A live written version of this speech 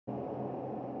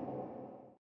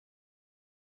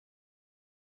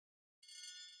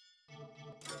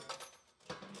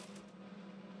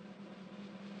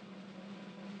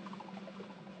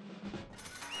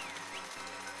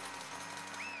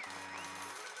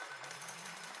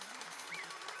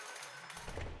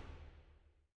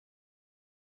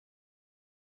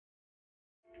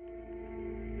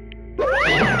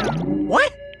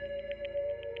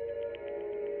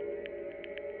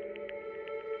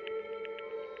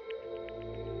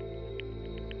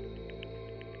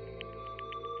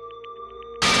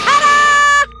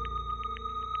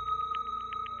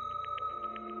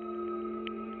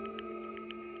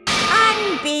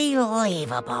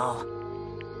Unbelievable.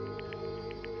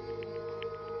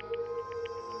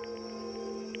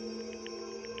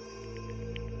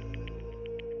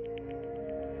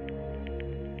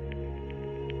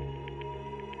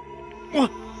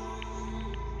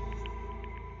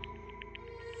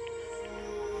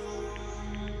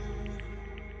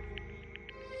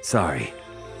 Sorry.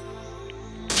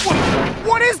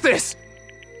 What is this?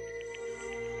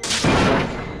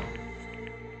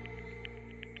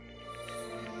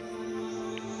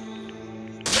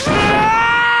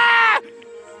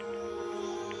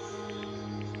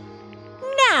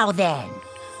 Now then.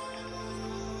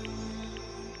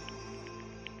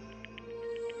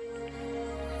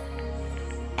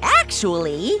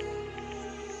 Actually...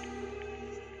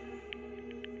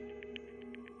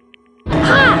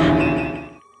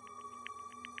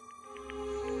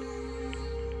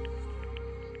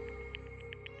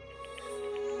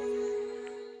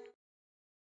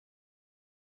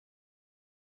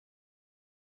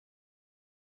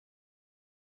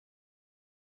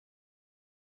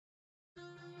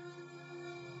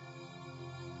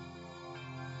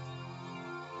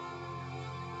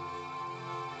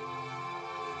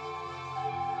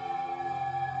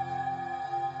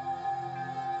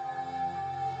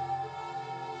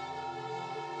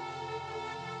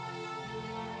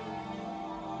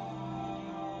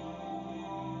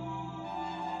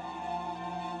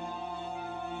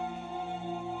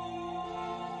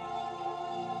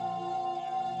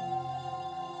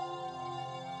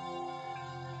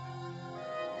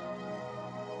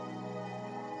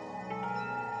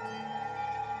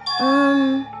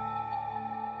 Ha!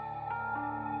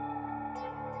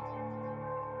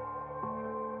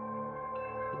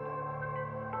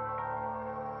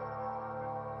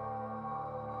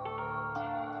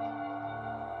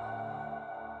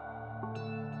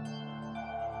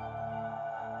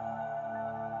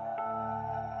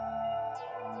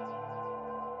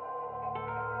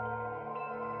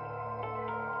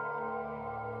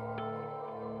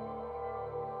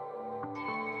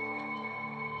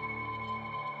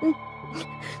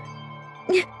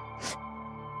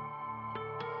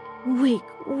 Weak,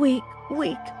 weak,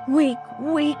 weak, weak,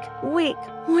 weak, weak,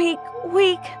 weak,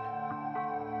 weak.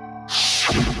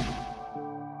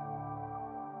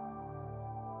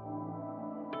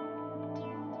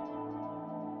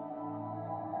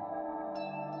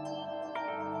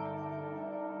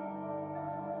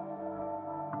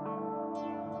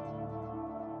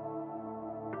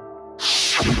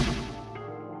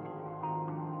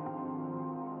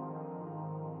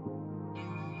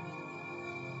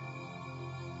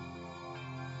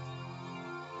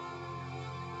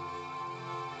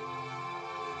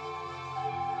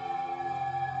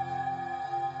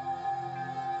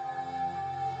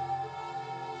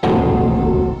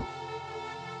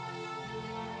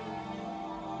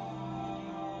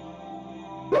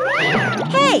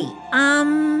 Hey,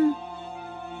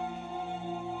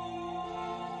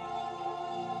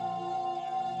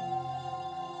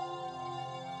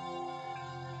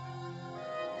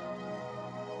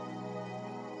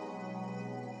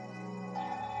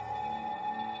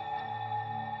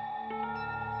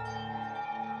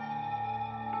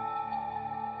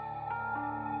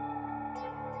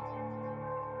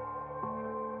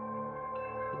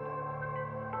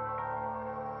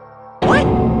 What?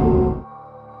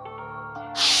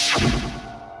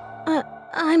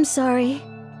 I'm sorry.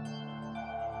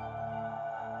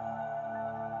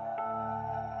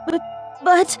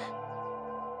 But...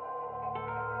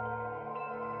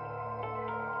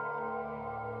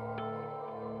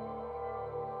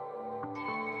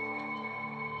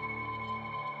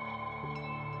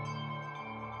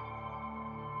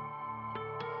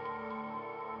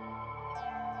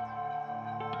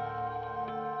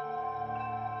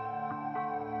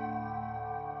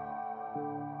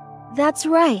 That's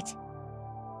right.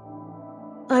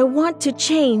 I want to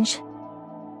change.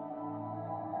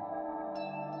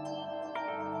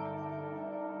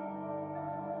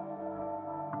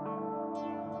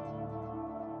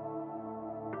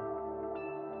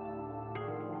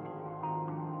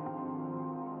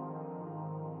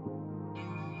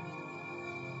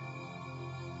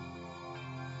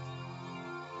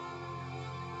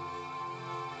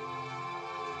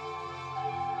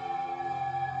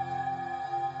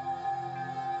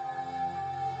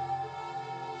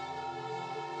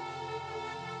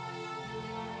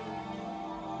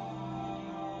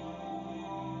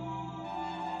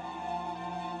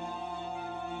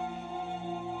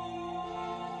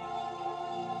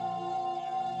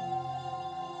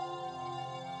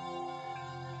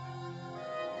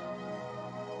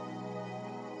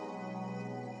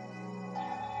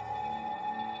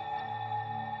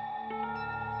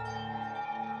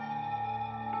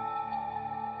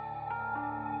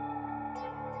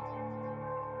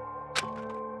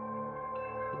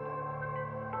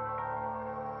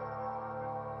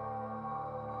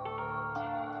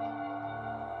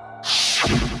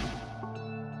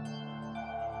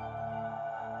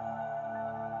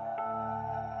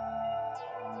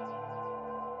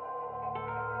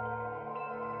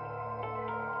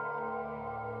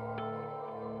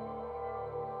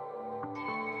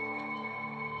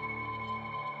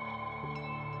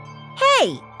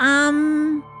 Hey,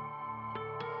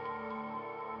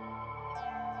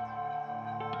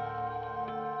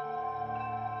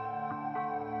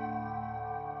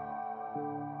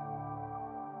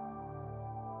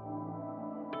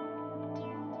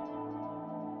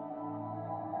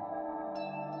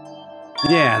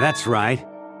 Yeah, that's right.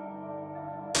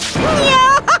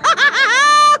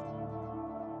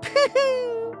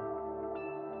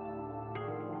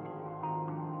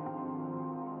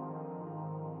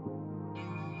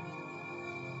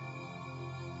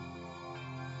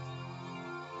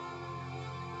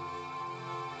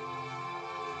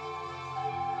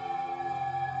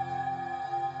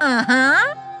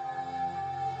 Uh-huh.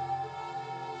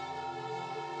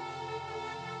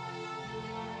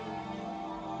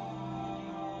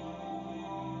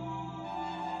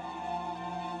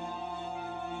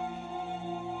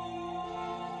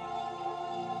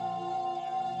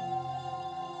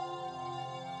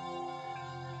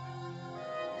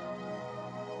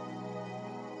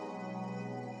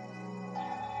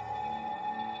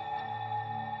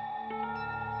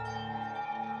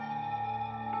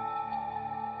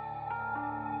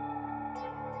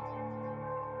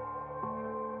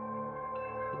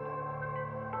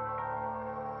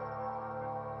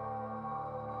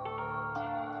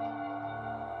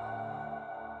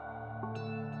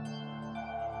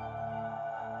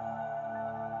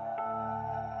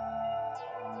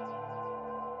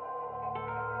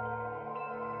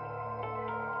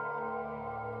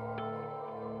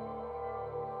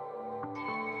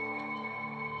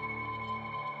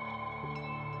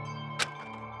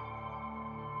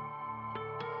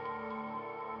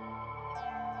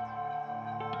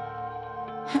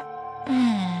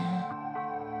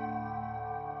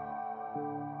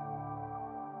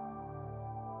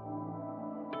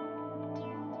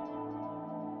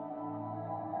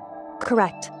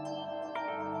 Correct.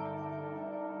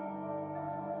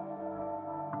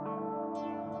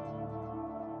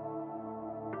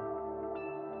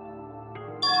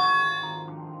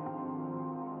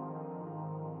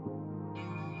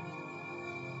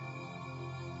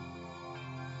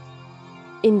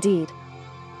 Indeed.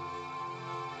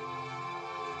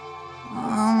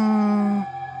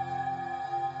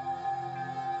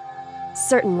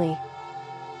 Certainly.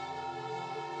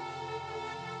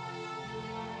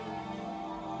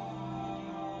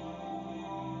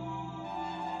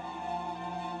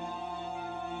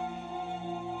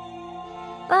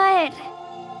 But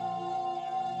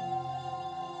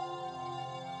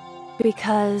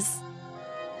Because...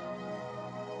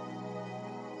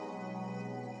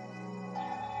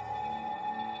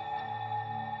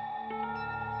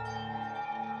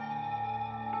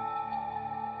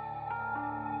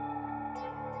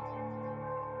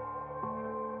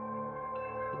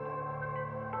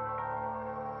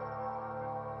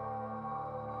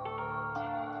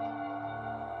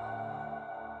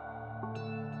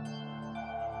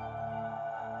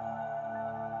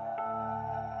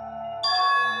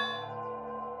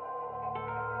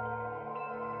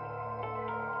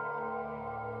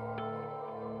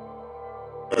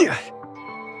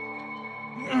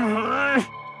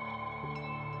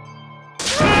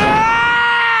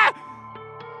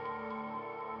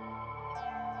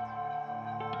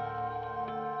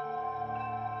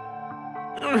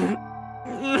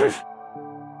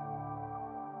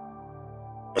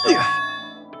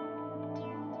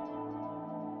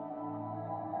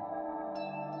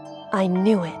 I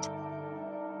knew it.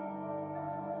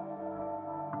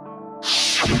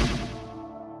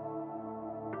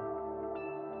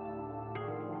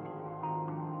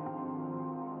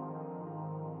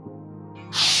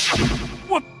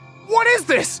 What is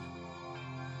this?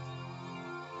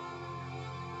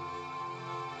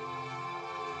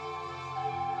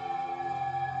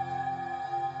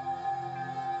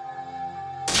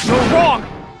 You're wrong!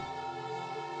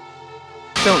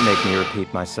 Don't make me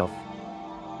repeat myself.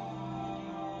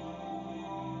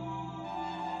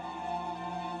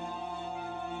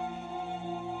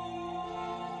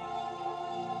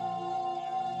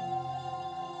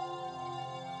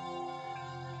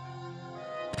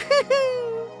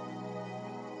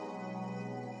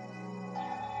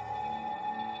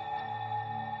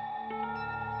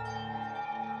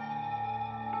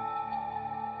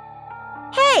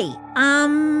 Hey,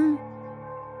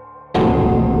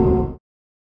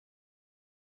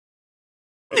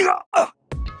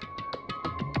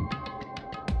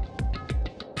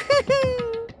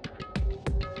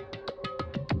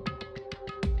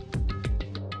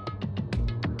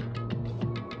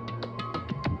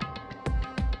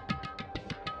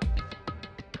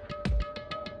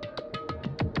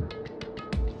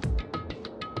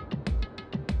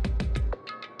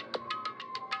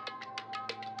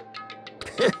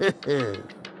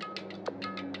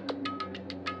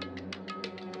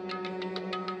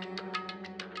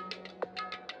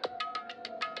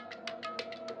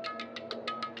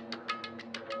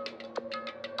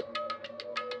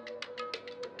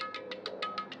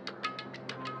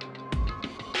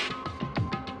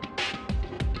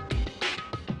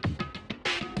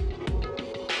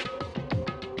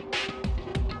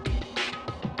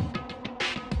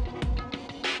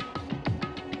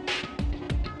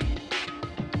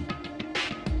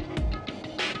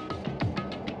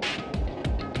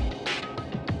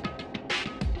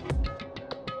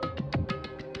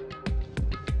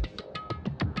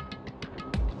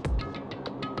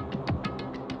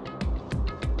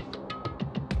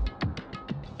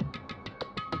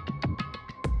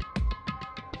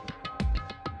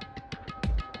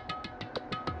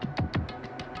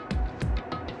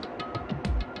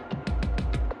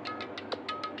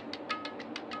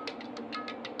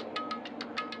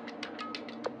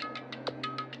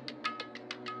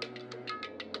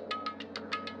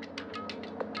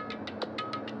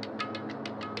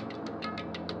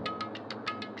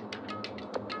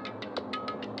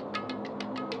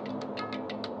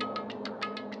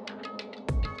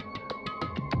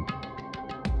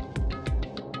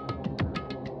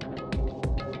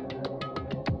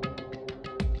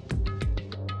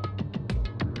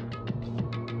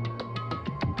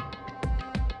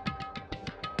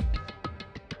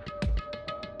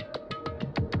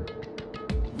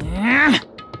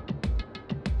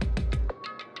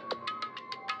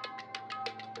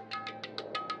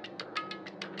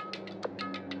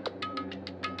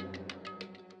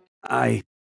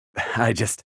 I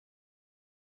just...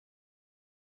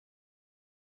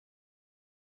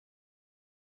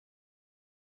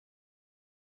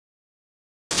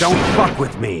 Don't fuck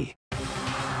with me!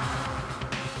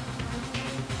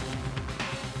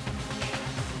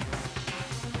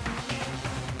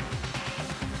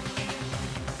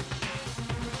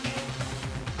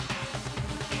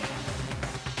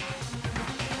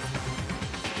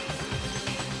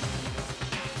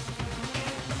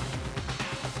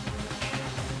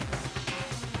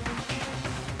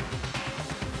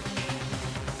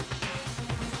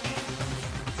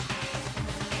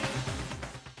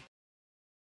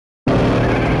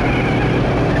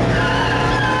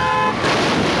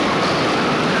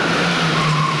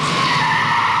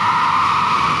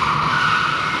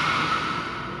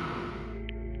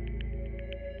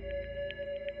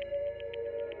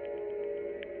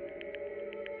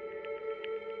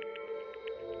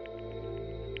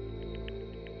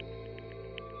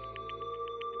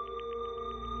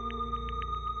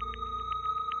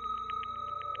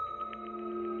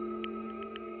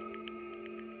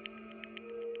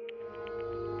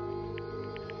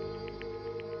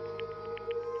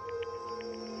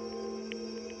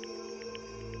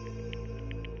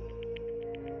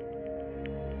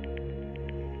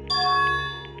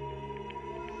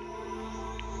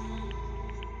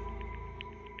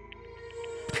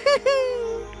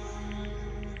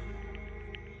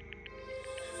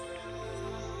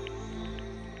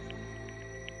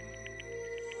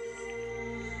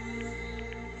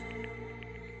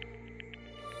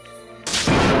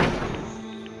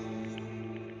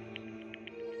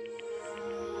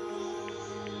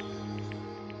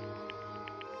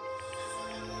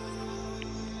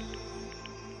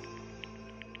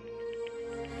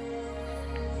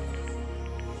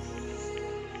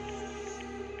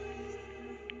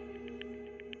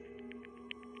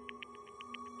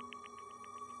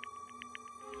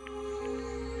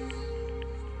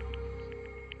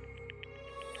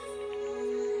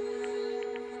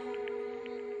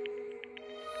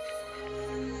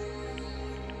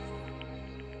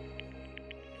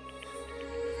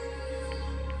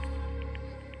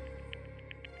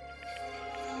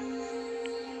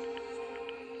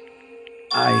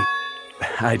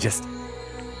 I just...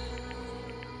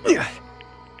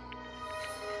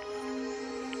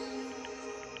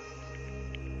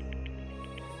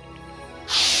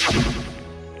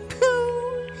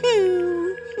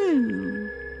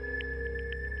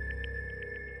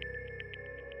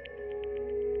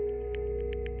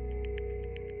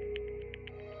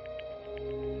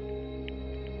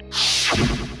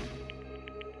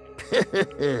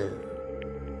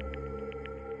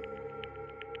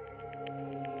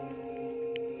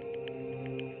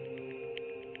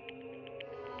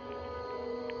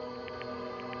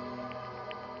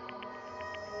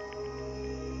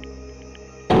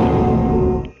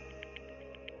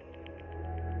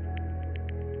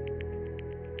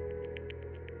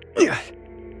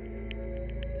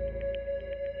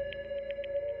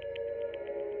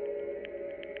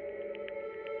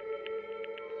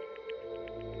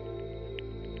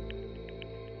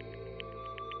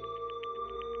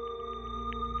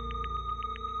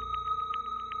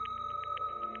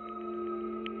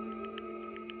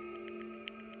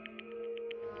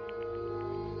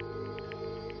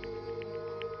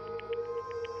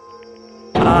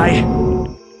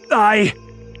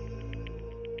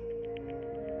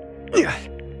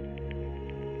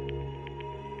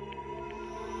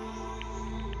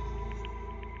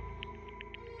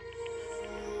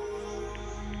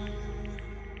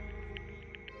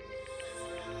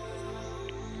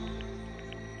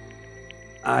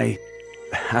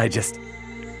 I just...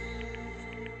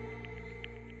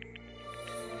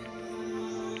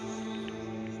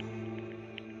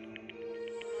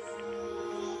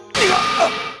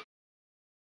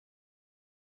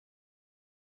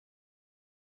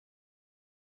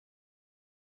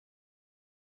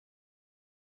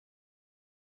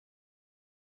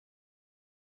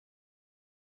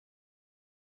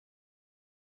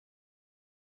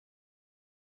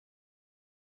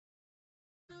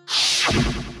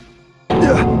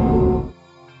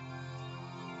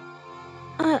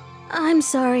 I'm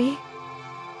sorry.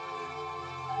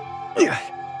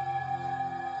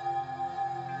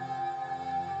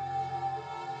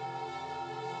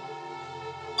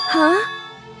 Huh?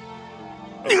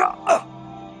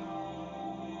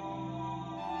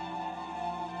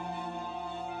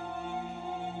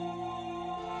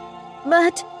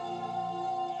 But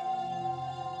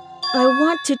I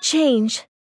want to change.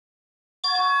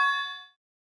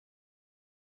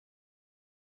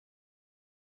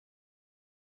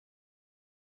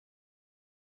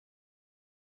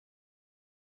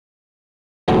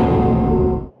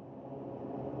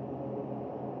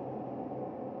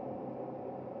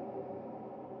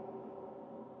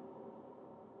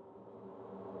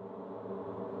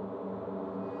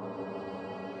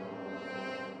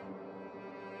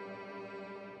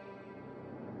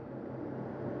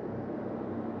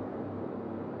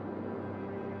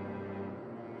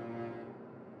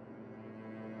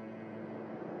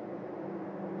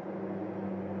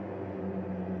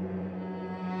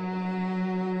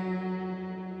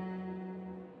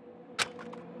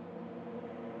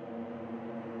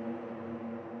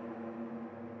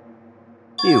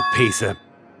 You piece of...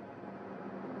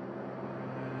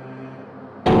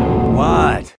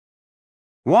 What?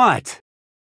 What?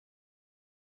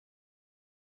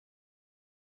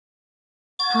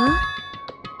 Huh?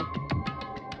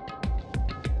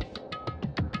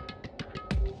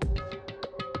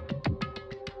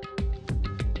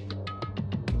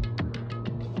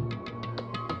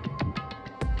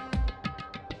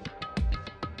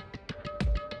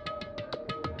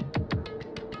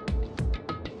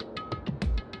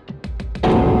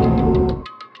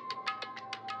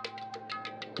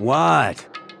 What?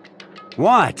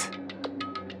 What?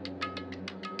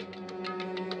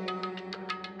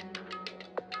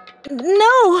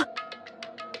 No!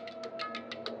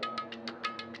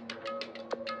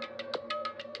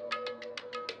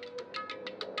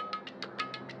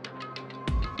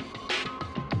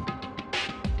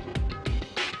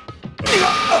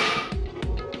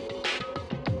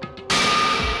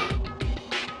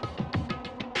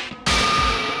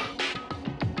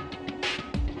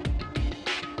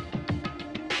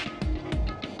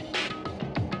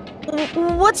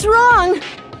 What's wrong?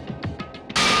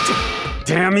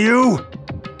 Damn you!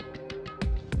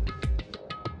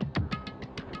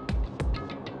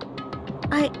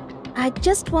 I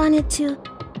just wanted to...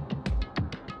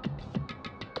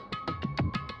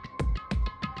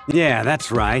 Yeah,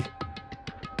 that's right.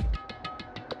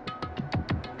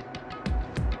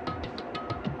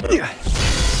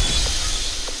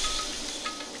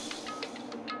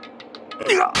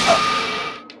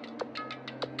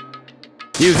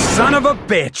 You son of a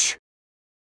bitch!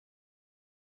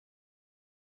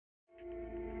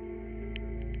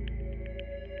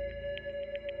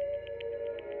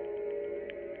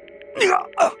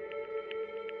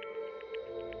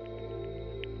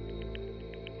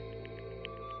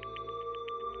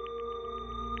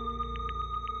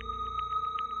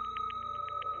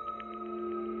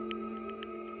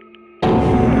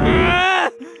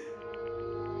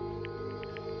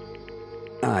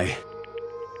 I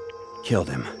killed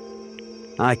him.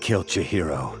 I killed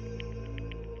Chihiro.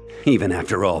 Even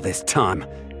after all this time,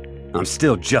 I'm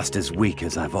still just as weak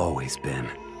as I've always been.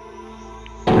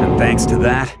 And thanks to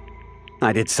that,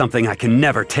 I did something I can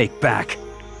never take back.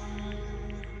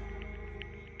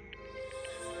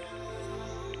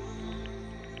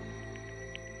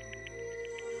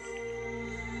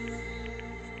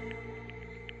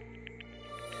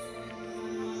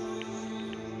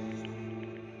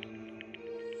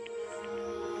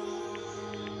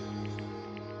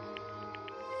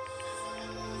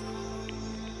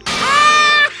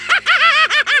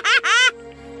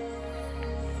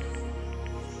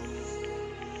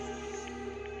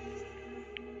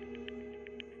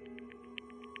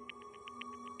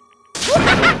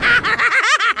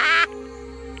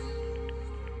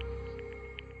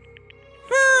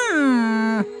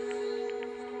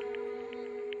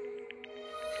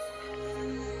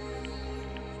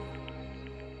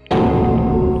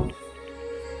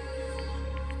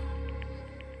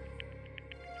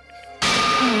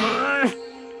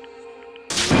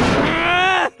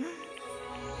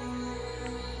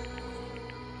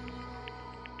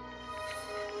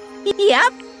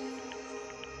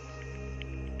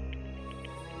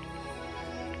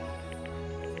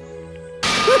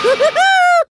 It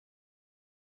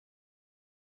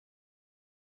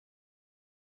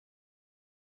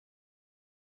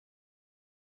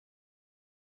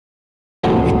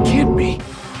can't be.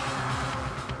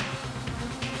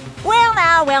 Well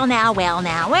now, well now, well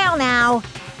now, well now.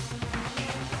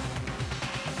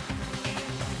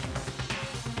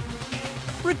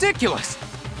 Ridiculous!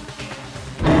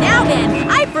 Now then,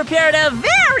 I prepared a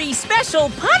very special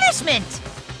punishment.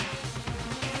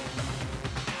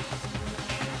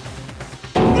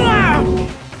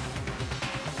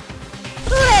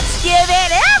 Let's give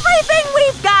it everything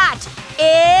we've got.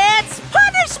 It's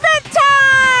punishment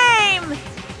time!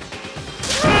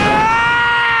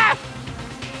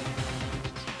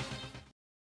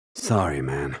 Sorry,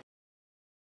 man.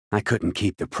 I couldn't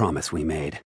keep the promise we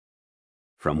made.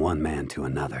 From one man to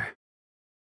another.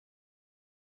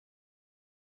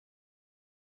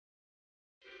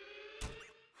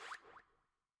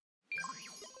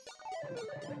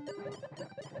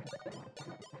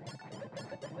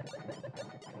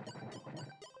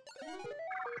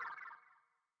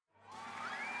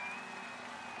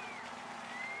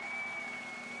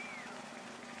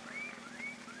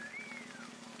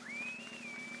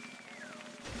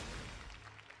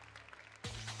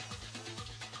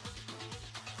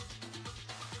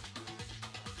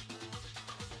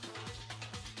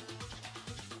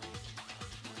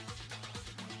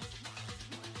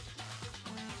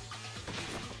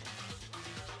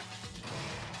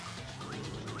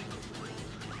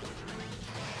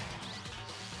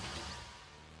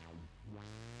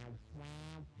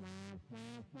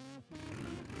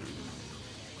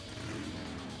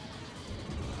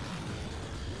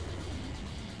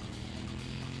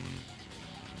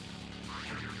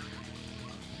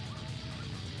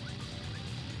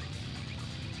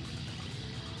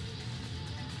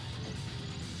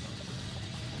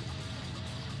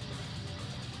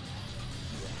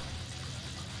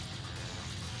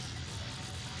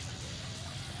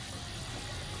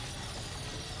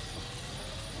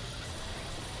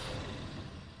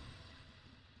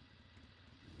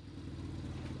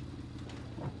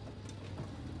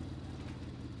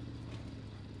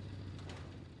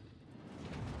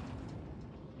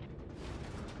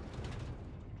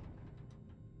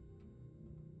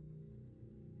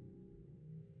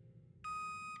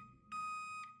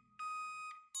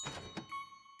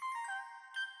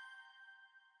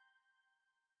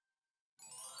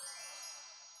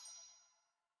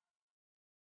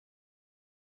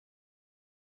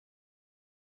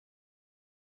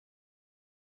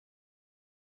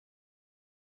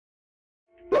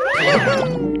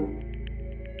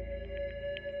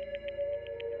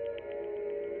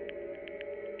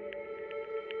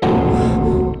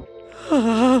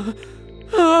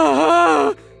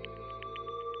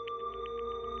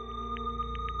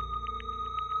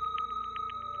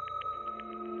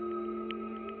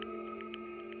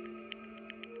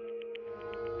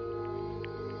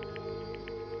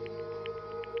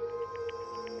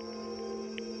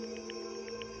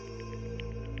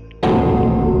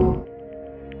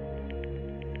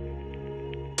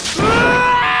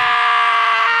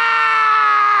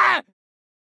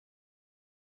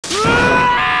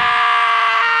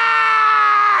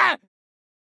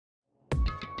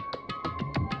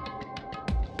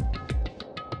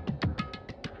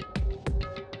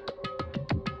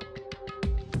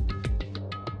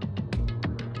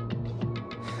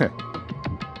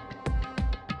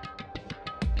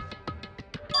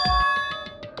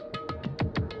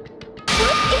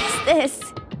 What is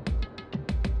this?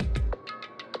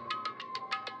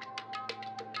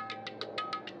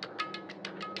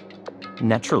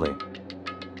 Naturally.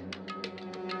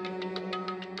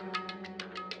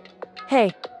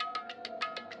 Hey.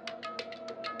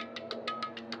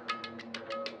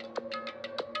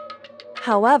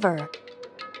 However,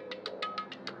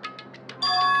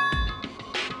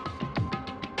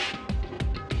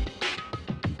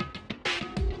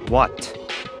 What?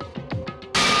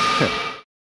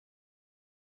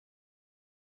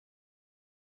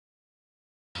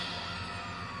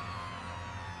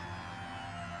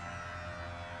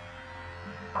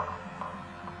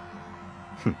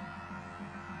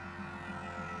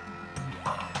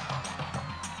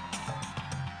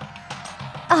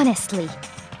 Honestly.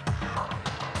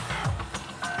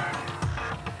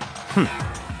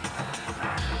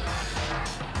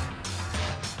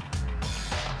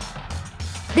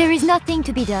 There is nothing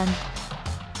to be done.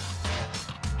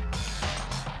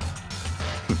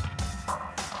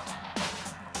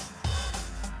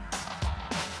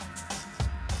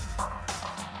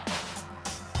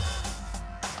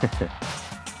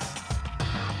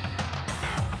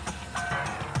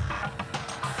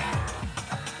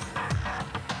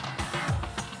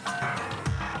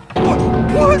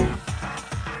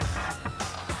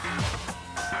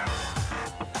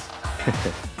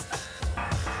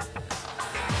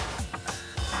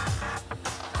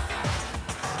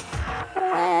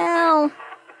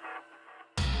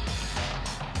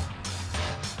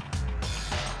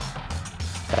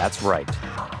 That's right.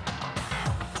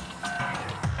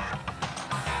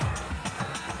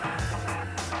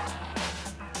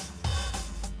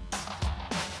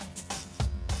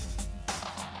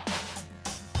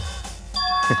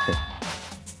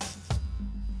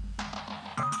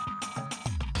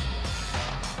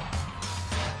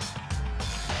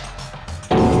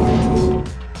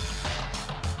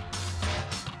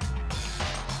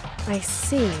 I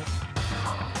see.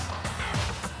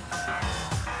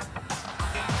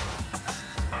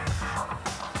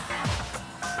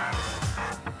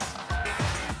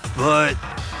 But...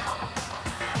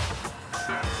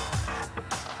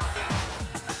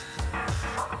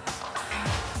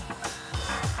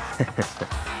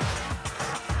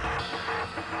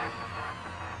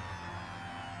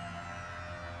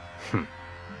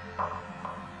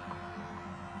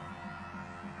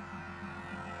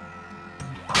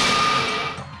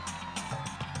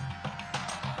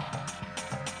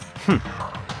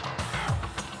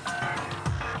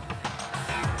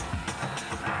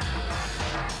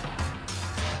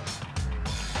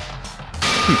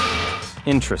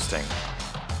 Interesting.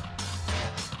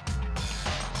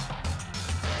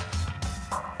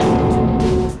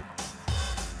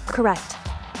 Correct.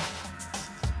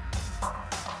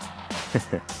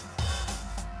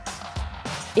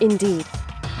 Indeed.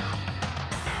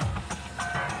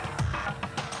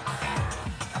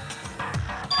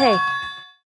 Hey,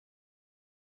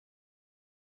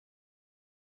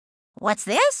 What's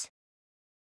this?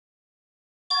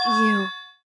 you.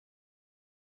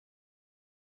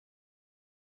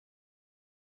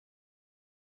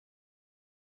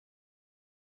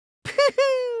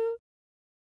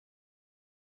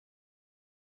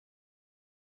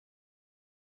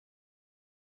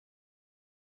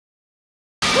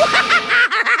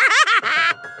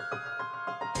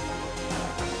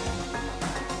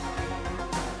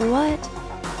 What?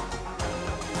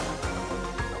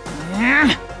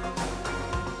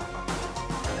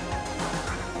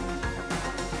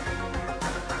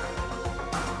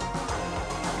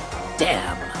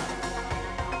 Damn.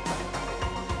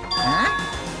 Huh?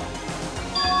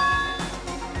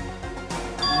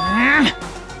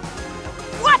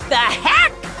 What the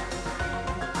heck?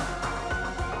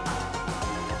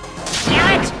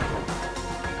 Damn it!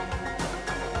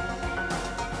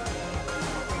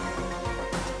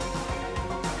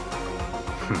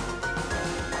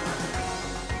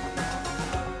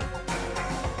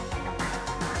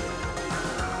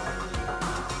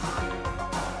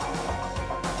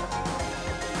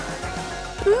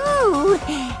 Ooh,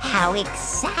 how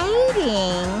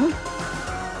exciting!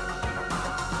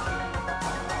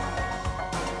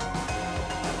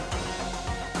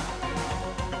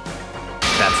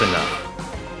 That's enough.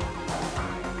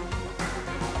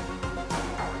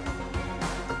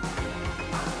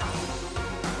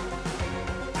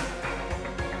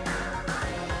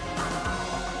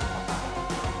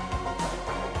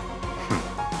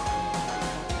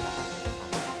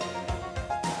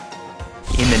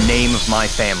 In the name of my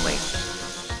family.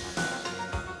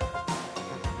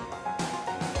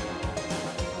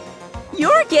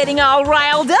 You're getting all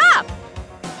riled up!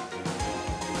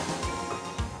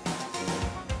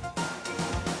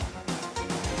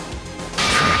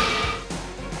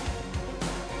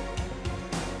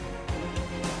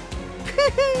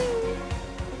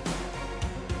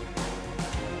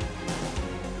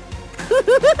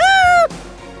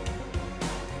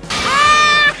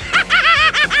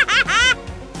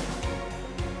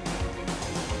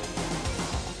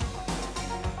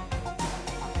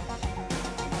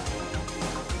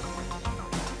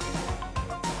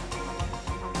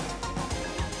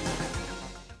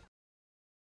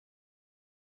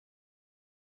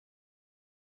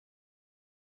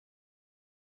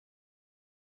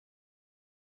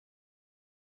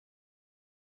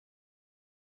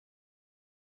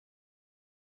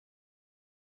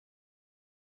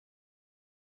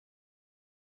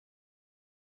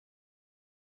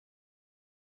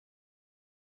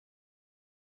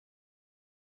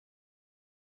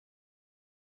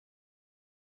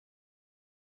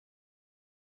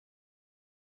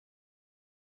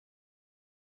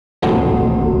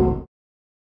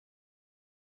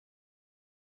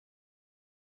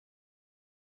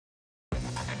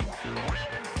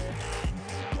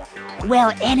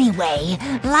 Well, anyway,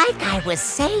 like I was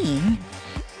saying,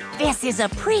 this is a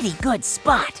pretty good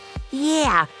spot.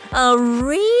 Yeah, a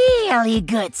really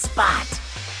good spot.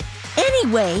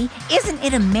 Anyway, isn't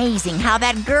it amazing how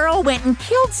that girl went and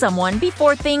killed someone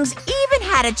before things even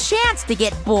had a chance to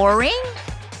get boring?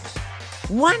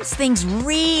 Once things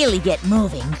really get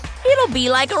moving, it'll be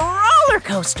like a roller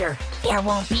coaster. There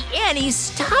won't be any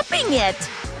stopping it.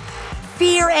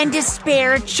 Fear and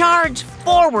despair charge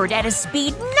forward at a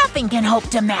speed nothing can hope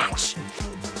to match.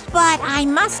 But I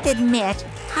must admit,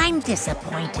 I'm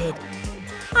disappointed.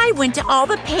 I went to all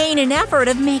the pain and effort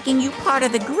of making you part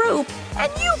of the group,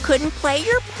 and you couldn't play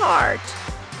your part.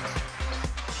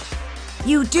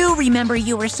 You do remember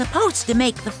you were supposed to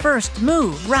make the first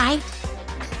move, right?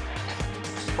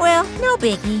 Well, no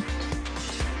biggie.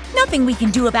 Nothing we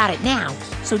can do about it now,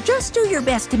 so just do your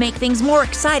best to make things more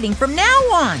exciting from now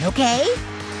on, okay?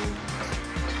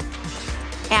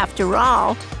 After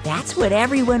all, that's what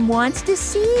everyone wants to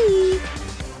see.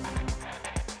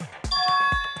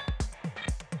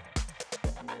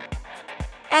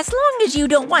 As long as you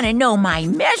don't want to know my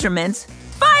measurements,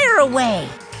 fire away!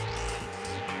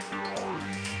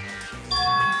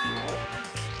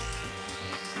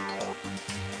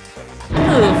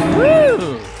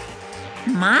 Ooh,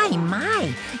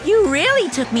 my, you really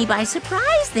took me by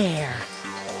surprise there.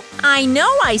 I know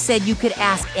I said you could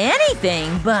ask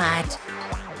anything, but...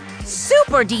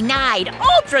 Super denied,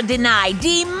 ultra denied,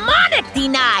 demonic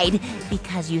denied!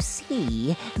 Because you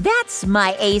see, that's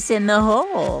my ace in the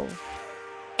hole.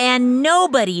 And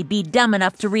nobody'd be dumb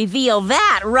enough to reveal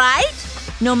that, right?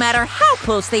 No matter how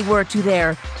close they were to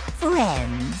their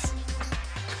friends.